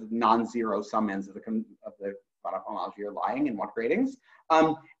where the non-zero sum ends of the Khovanov homology are lying in what gradings.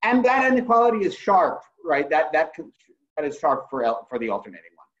 And that inequality is sharp, right? That is sharp for the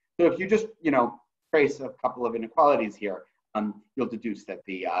alternating one. So if you just, trace a couple of inequalities here, you'll deduce that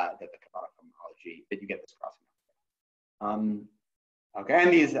the Khovanov homology, that you get this crossing. Okay,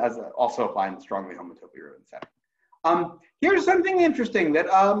 and these also apply in the strongly homotopy ribbon setting. Here's something interesting that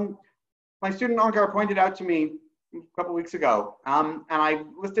my student Onkar pointed out to me a couple weeks ago, and I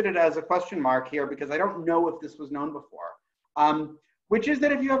listed it as a question mark here because I don't know if this was known before, which is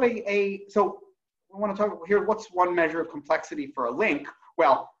that if you have so we want to talk here, what's one measure of complexity for a link?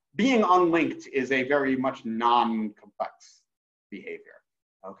 Well, being unlinked is a very much non-complex behavior,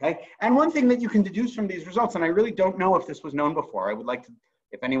 okay? And one thing that you can deduce from these results, and I really don't know if this was known before, I would like to,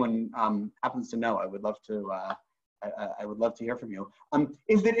 if anyone happens to know, I would love to hear from you,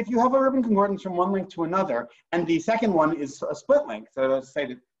 is that if you have a ribbon concordance from one link to another, and the second one is a split link, so let's say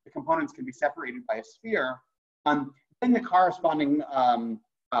that the components can be separated by a sphere, then the corresponding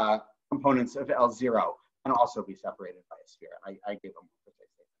components of L0 can also be separated by a sphere. I gave them a precise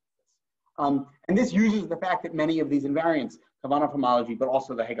statement of this. And this uses the fact that many of these invariants, Khovanov homology, but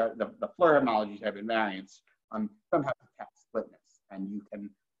also the Floer homology type invariants, somehow detect splitness, and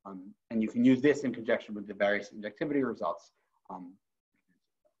you can use this in conjunction with the various injectivity results.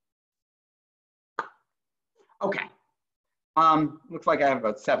 Okay. Looks like I have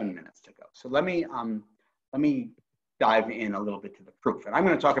about 7 minutes to go. So let me dive in a little bit to the proof. And I'm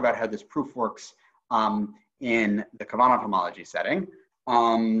going to talk about how this proof works in the Khovanov homology setting.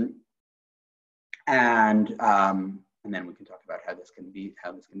 And then we can talk about how this can be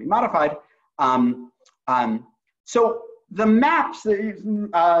modified. So the maps,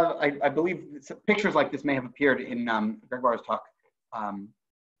 I believe pictures like this may have appeared in Gregoire's talk in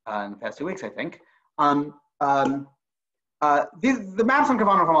the past 2 weeks, I think. The maps on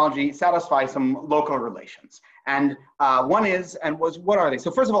Khovanov homology satisfy some local relations. And one is, what are they?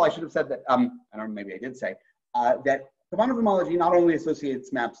 So first of all, I should have said that, I don't know, maybe I did say, that Khovanov homology not only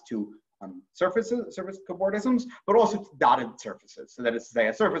associates maps to surface cobordisms, but also to dotted surfaces. So that is to say,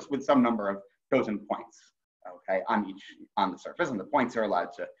 a surface with some number of chosen points, okay, on the surface, and the points are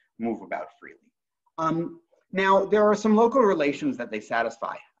allowed to move about freely. Now, there are some local relations that they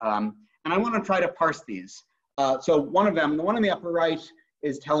satisfy, and I want to try to parse these. So one of them, the one in the upper right,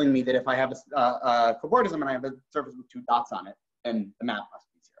 is telling me that if I have a cobordism and I have a surface with 2 dots on it, then the map must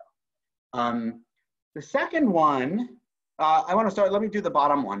be 0. The second one, I want to start, let me do the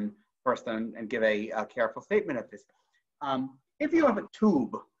bottom one first and give a careful statement of this. If you have a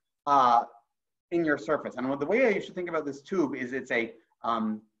tube in your surface, and the way you should think about this tube is it's an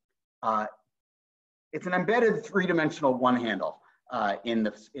embedded 3-dimensional one handle in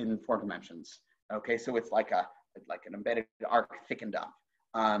 4 dimensions. Okay, so it's like an embedded arc thickened up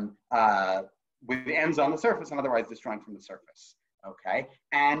with ends on the surface and otherwise disjoint from the surface. Okay,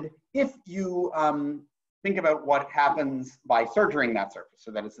 and if you think about what happens by surgerying that surface,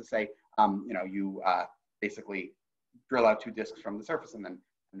 so that is to say, you basically drill out 2 discs from the surface and then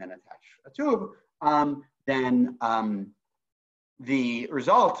attach a tube, then the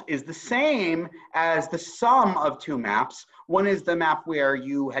result is the same as the sum of 2 maps. One is the map where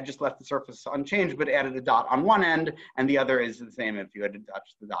you had just left the surface unchanged but added a dot on one end, and the other is the same if you had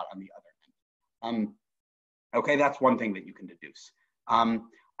touched the dot on the other end. Okay, that's one thing that you can deduce.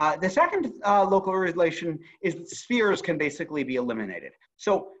 The second local relation is that spheres can basically be eliminated.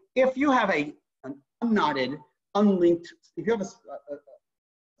 So if you have an unknotted, unlinked, if you have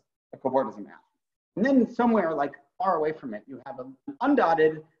a cobordism map, and then somewhere like far away from it, you have an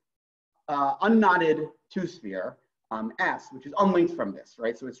undotted, unknotted two-sphere, S, which is unlinked from this,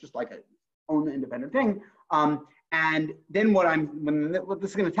 right? So it's just like a own independent thing. And then what this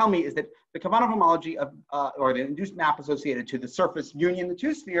is going to tell me is that the Khovanov homology of, or the induced map associated to the surface union the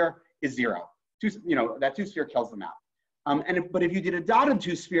two-sphere is 0. That two-sphere kills the map. But if you did a dotted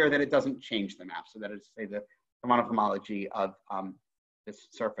two-sphere, then it doesn't change the map. So that is to say the Khovanov homology of this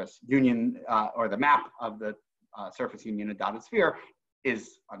surface union, or the map of the surface union a dotted sphere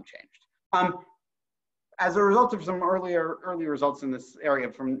is unchanged. As a result of some earlier results in this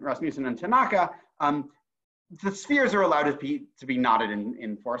area from Rasmussen and Tanaka, the spheres are allowed to be knotted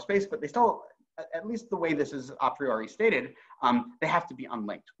in Four space, but they still, at least the way this is a priori stated, they have to be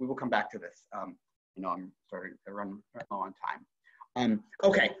unlinked. We will come back to this. I'm starting to run low on time.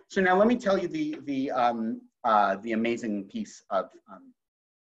 Okay, so now let me tell you the amazing piece of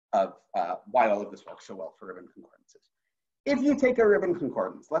why all of this works so well for ribbon concordances. If you take a ribbon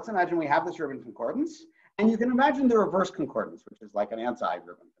concordance, let's imagine we have this ribbon concordance, and you can imagine the reverse concordance, which is like an anti-ribbon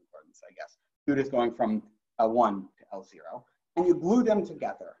concordance, I guess. It is going from L1 to L0, and you glue them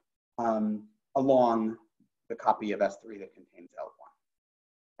together along the copy of S3 that contains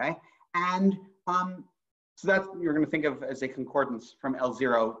L1, okay? And so that's, you're gonna think of as a concordance from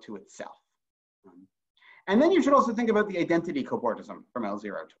L0 to itself. And then you should also think about the identity cobordism from L0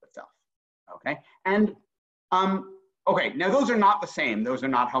 to itself, okay? And okay, now those are not the same. Those are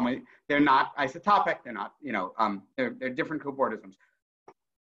not they're not isotopic. They're not, they're different cobordisms.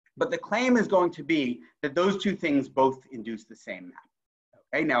 But the claim is going to be that those two things both induce the same map.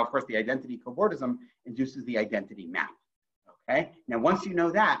 Okay, now of course the identity cobordism induces the identity map. Okay, now once you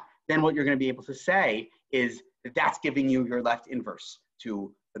know that, then what you're going to be able to say is that that's giving you your left inverse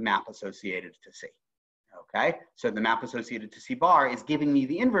to the map associated to C. Okay, so the map associated to C bar is giving me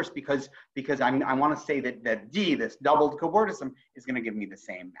the inverse because I want to say that D, this doubled cobordism, is going to give me the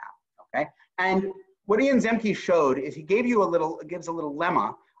same map. Okay, and what Ian Zemke showed is he gives a little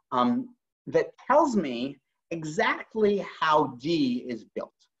lemma that tells me exactly how D is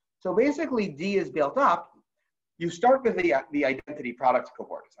built. So basically, D is built up. You start with the identity product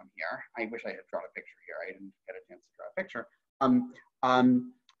cobordism here. I wish I had drawn a picture here. I didn't get a chance to draw a picture.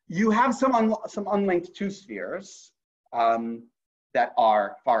 You have some unlinked two spheres that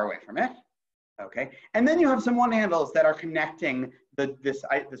are far away from it, okay? And then you have some one handles that are connecting this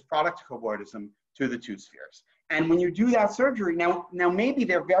product cobordism to the two spheres. And when you do that surgery, now maybe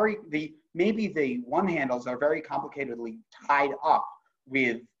maybe the one handles are very complicatedly tied up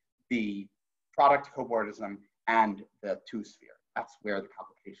with the product cobordism and the two sphere. That's where the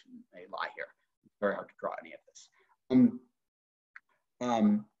complication may lie here. It's very hard to draw any of this.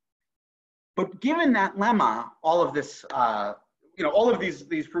 But given that lemma, all of this, all of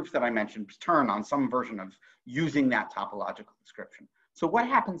these proofs that I mentioned turn on some version of using that topological description. So what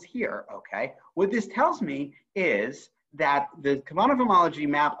happens here, okay? What this tells me is that the Khovanov homology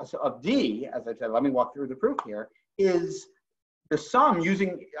map of D, as I said, let me walk through the proof here, is the sum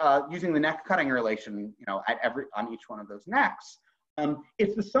using the neck cutting relation, on each one of those necks.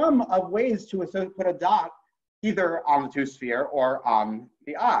 It's the sum of ways to put a dot either on the two sphere or on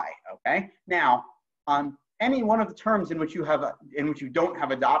the eye, okay? Now, any one of the terms in which you don't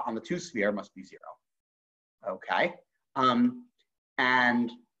have a dot on the two sphere must be 0, okay?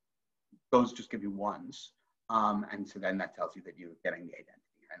 And those just give you ones, and so then that tells you that you're getting the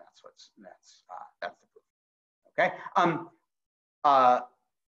identity, and that's the proof, okay?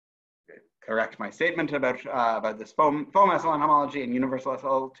 Correct my statement about this foam SLN homology and universal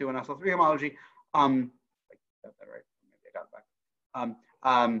SL2 and SL3 homology. Got that right? Maybe I got it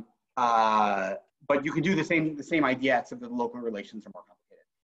back. But you can do the same idea, except that the local relations are more complicated.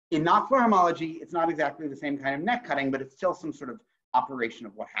 In Knox-Floor homology, it's not exactly the same kind of neck cutting, but it's still some sort of operation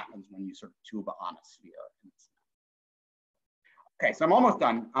of what happens when you sort of tube on a sphere. Okay, so I'm almost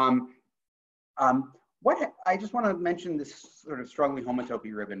done. I just want to mention this sort of strongly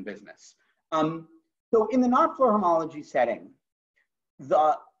homotopy ribbon business. So in the Knox-Floor homology setting,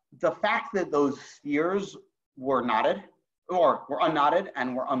 the fact that those spheres were knotted or were unknotted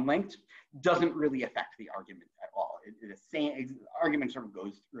and were unlinked doesn't really affect the argument at all. The same argument sort of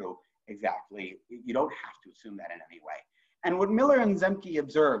goes through exactly. You don't have to assume that in any way. And what Miller and Zemke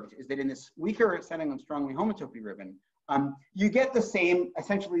observed is that in this weaker setting of strongly homotopy ribbon, you get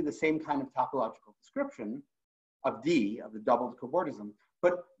essentially the same kind of topological description of D, of the doubled cobordism,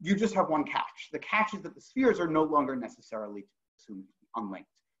 but you just have one catch. The catch is that the spheres are no longer necessarily assumed to be unlinked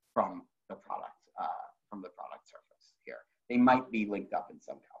from the product surface here. They might be linked up in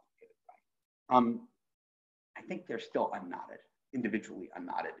some complicated way. I think they're still unknotted, individually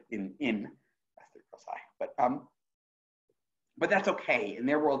unknotted in S3 plus I, but that's okay. In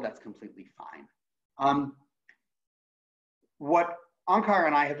their world, that's completely fine. What Onkar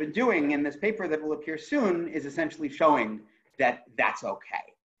and I have been doing in this paper that will appear soon is essentially showing that that's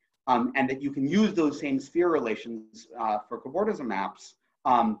okay. And that you can use those same sphere relations for cobordism maps,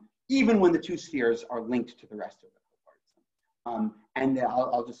 even when the two spheres are linked to the rest of the cobordism. And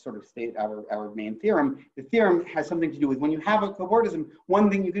I'll just sort of state our main theorem. The theorem has something to do with when you have a cobordism, one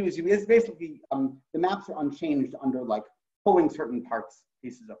thing you do is basically, the maps are unchanged under like pulling certain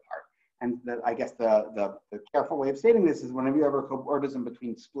pieces apart. And I guess the careful way of stating this is whenever you have a cobordism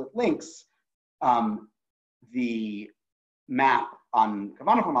between split links, the map on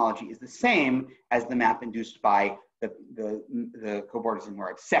Khovanov homology is the same as the map induced by the cobordism where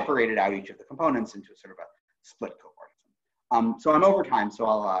I've separated out each of the components into sort of a split cobordism. So I'm over time, so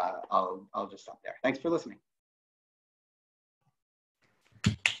I'll just stop there. Thanks for listening.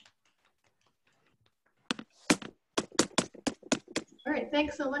 All right,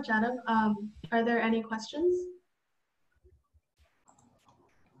 thanks so much, Adam. Are there any questions?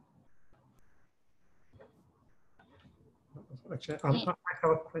 Actually, I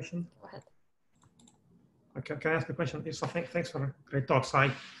have a question. Go ahead. Okay, can I ask a question? So thanks for a great talk,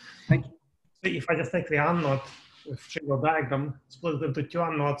 Sai. Thank you. So if I just take the unknot with triangle diagram, split it into two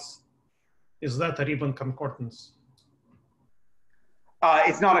unknots, is that a ribbon concordance?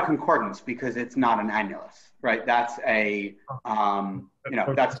 It's not a concordance because it's not an annulus, right? That's a,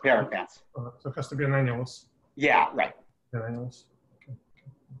 that's a pair of pants. So it has to be an annulus. Yeah, right. An annulus. Okay.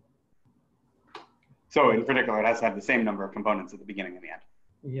 So in particular, it has to have the same number of components at the beginning and the end.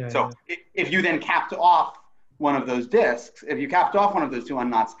 Yeah. So if you then capped off one of those disks, if you capped off one of those two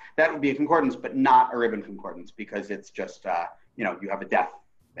unknots, that would be a concordance, but not a ribbon concordance because it's just, you have a depth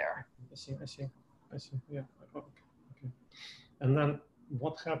there. I see. Yeah. Okay. And then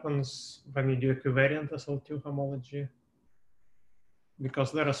what happens when you do equivariant SL2 homology?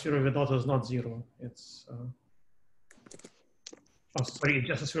 Because there a sphere without is not zero. It's oh, sorry,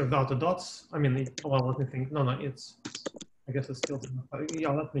 just a sphere without the dots. I mean, well, let me think. No, it's. I guess it's still. Yeah,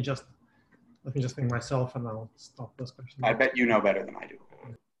 let me just think myself, and I'll stop this question. I bet you know better than I do.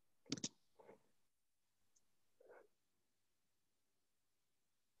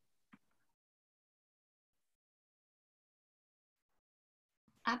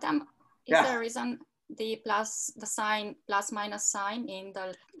 Adam, is there a reason the plus minus sign in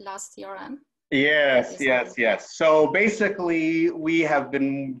the last theorem? Yes. So basically, we have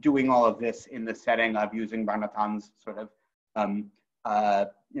been doing all of this in the setting of using Barnatan's sort of,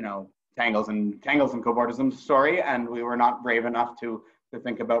 tangles and cobordism story, and we were not brave enough to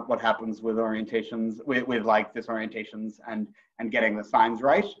think about what happens with orientations, with like disorientations and getting the signs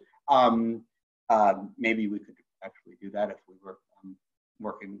right. Maybe we could actually do that if we were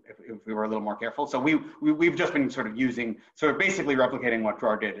if we were a little more careful. So we've just been sort of basically replicating what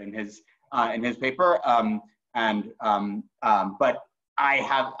Dror did in his paper. But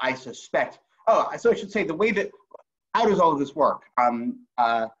I suspect, so I should say the way that, how does all of this work?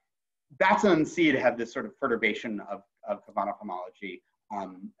 Batson and Seed have this sort of perturbation of Khovanov homology,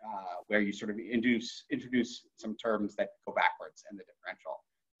 where you sort of introduce some terms that go backwards in the differential.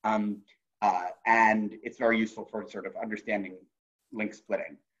 And it's very useful for sort of understanding link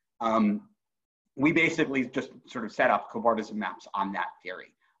splitting. We basically just sort of set up cobordism maps on that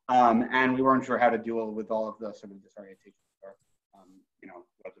theory. And we weren't sure how to deal with all of the sort of disorientation or,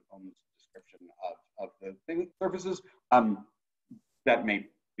 Web's description of the surfaces. That may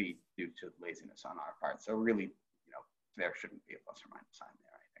be due to laziness on our part. So really, there shouldn't be a plus or minus sign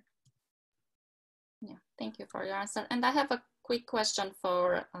there, I think. Yeah, thank you for your answer. And I have a quick question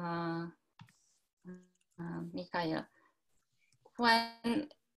for Mikhail. When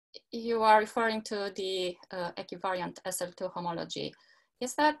you are referring to the equivariant SL2 homology,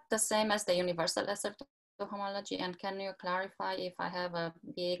 is that the same as the universal SL2 homology? And can you clarify if I have a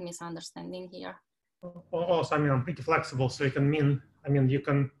big misunderstanding here? Also, I'm pretty flexible, so you can mean,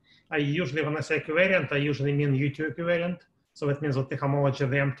 I usually, when I say equivariant, I usually mean U2 equivariant. So it means that the homology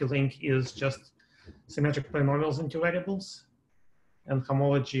of the empty link is just symmetric polynomials in two variables. And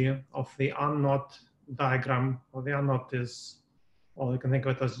homology of the unknot diagram, or the unknot is, well, you can think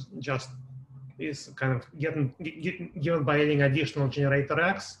of it as just is kind of given by adding additional generator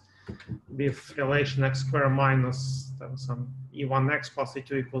x with relation x squared minus some e1x plus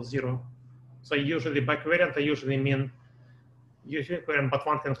e2 equals 0. So usually by equivariant, I usually mean U2 equivariant, but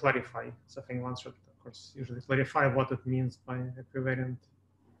one can clarify. So I think one should course, usually clarify what it means by equivariant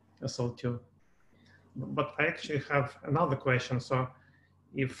SL2. But I actually have another question. So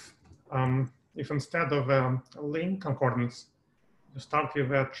if instead of a link concordance, you start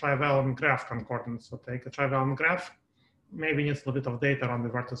with a trivalent graph concordance, so take a trivalent graph, maybe needs a little bit of data on the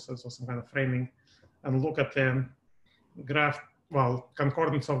vertices or some kind of framing, and look at the graph, well,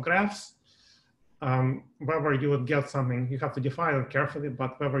 concordance of graphs, whether you would get something, you have to define it carefully,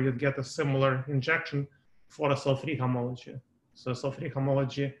 but whether you'd get a similar injection for SL3 homology. So SL3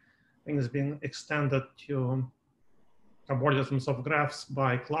 homology, I think, is being extended to concordance of graphs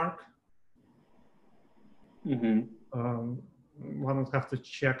by Clark. One would have to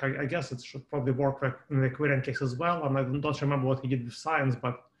check. I guess it should probably work in the equivariant case as well. And I don't remember what he did with science,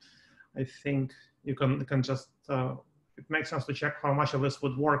 but I think you can just, it makes sense to check how much of this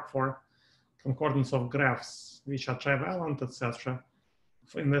would work for concordance of graphs, which are trivalent, etc.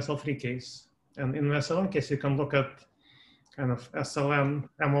 in the SL3 case. And in the SLN case, you can look at kind of SLN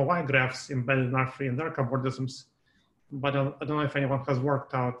MOI graphs embedded in R3 and their concordisms. But I don't know if anyone has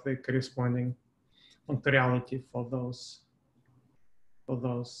worked out the corresponding functoriality for those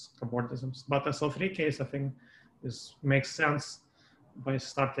concordisms. But SL3 case, I think, makes sense by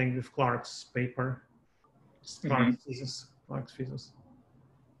starting with Clark's paper, Clark's thesis,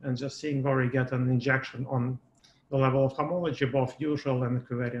 and just seeing where you get an injection on the level of homology, both usual and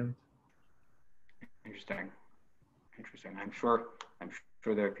equivariant. Interesting. I'm sure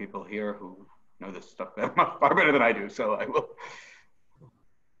there are people here who know this stuff far better than I do, so I will.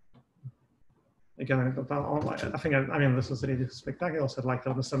 Again, I mean, this is really spectacular. So I'd like to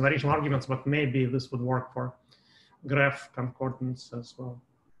understand the original arguments, but maybe this would work for graph concordance as well.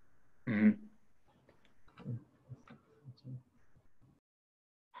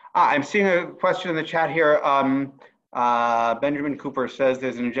 I'm seeing a question in the chat here. Benjamin Cooper says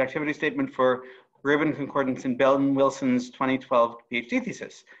there's an injectivity statement for ribbon concordance in Belden Wilson's 2012 PhD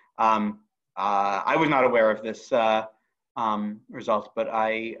thesis. I was not aware of this result, but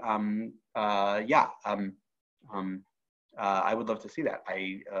I would love to see that.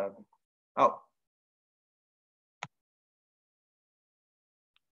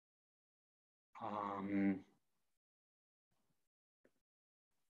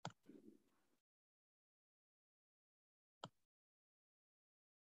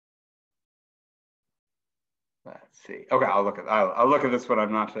 Let's see. Okay, I'll look at this when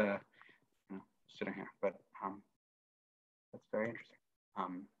I'm not sitting here, but that's very interesting.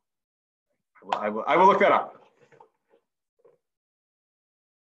 I will look that up.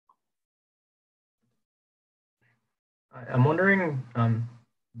 I'm wondering,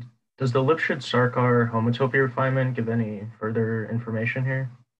 does the Lipschitz-Sarkar homotopy refinement give any further information here?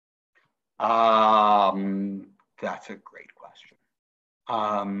 That's a great question.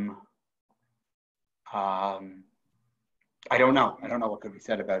 I don't know. I don't know what could be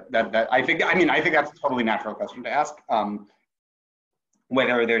said about that. I think that's a totally natural question to ask.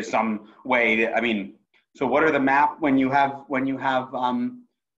 Whether there's some way that, so what are the map when you have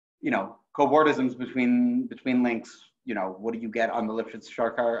cobordisms between links, what do you get on the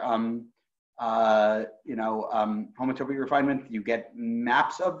Lipschitz-Sarkar homotopy refinement? You get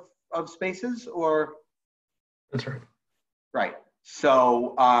maps of spaces, or? That's right. Right.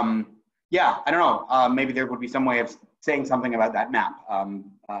 So yeah, I don't know. Maybe there would be some way of saying something about that map. Yeah,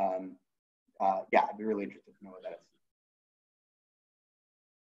 I'd be really interested to know what that is.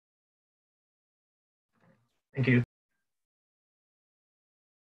 Thank you.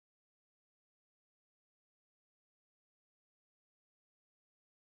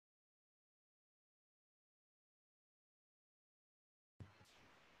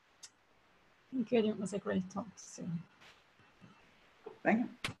 Thank you. It was a great talk. So. Thank you.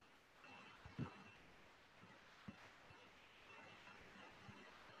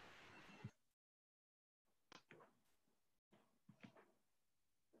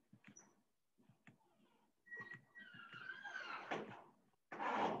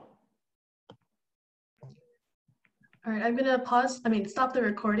 All right, I'm gonna stop the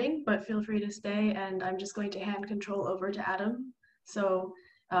recording, but feel free to stay, and I'm just going to hand control over to Adam. So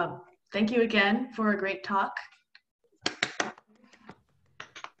thank you again for a great talk.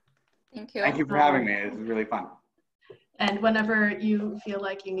 Thank you. Thank you for having me. It was really fun. And whenever you feel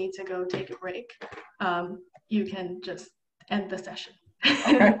like you need to go take a break, you can just end the session.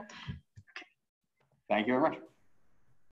 Okay. Thank you very much.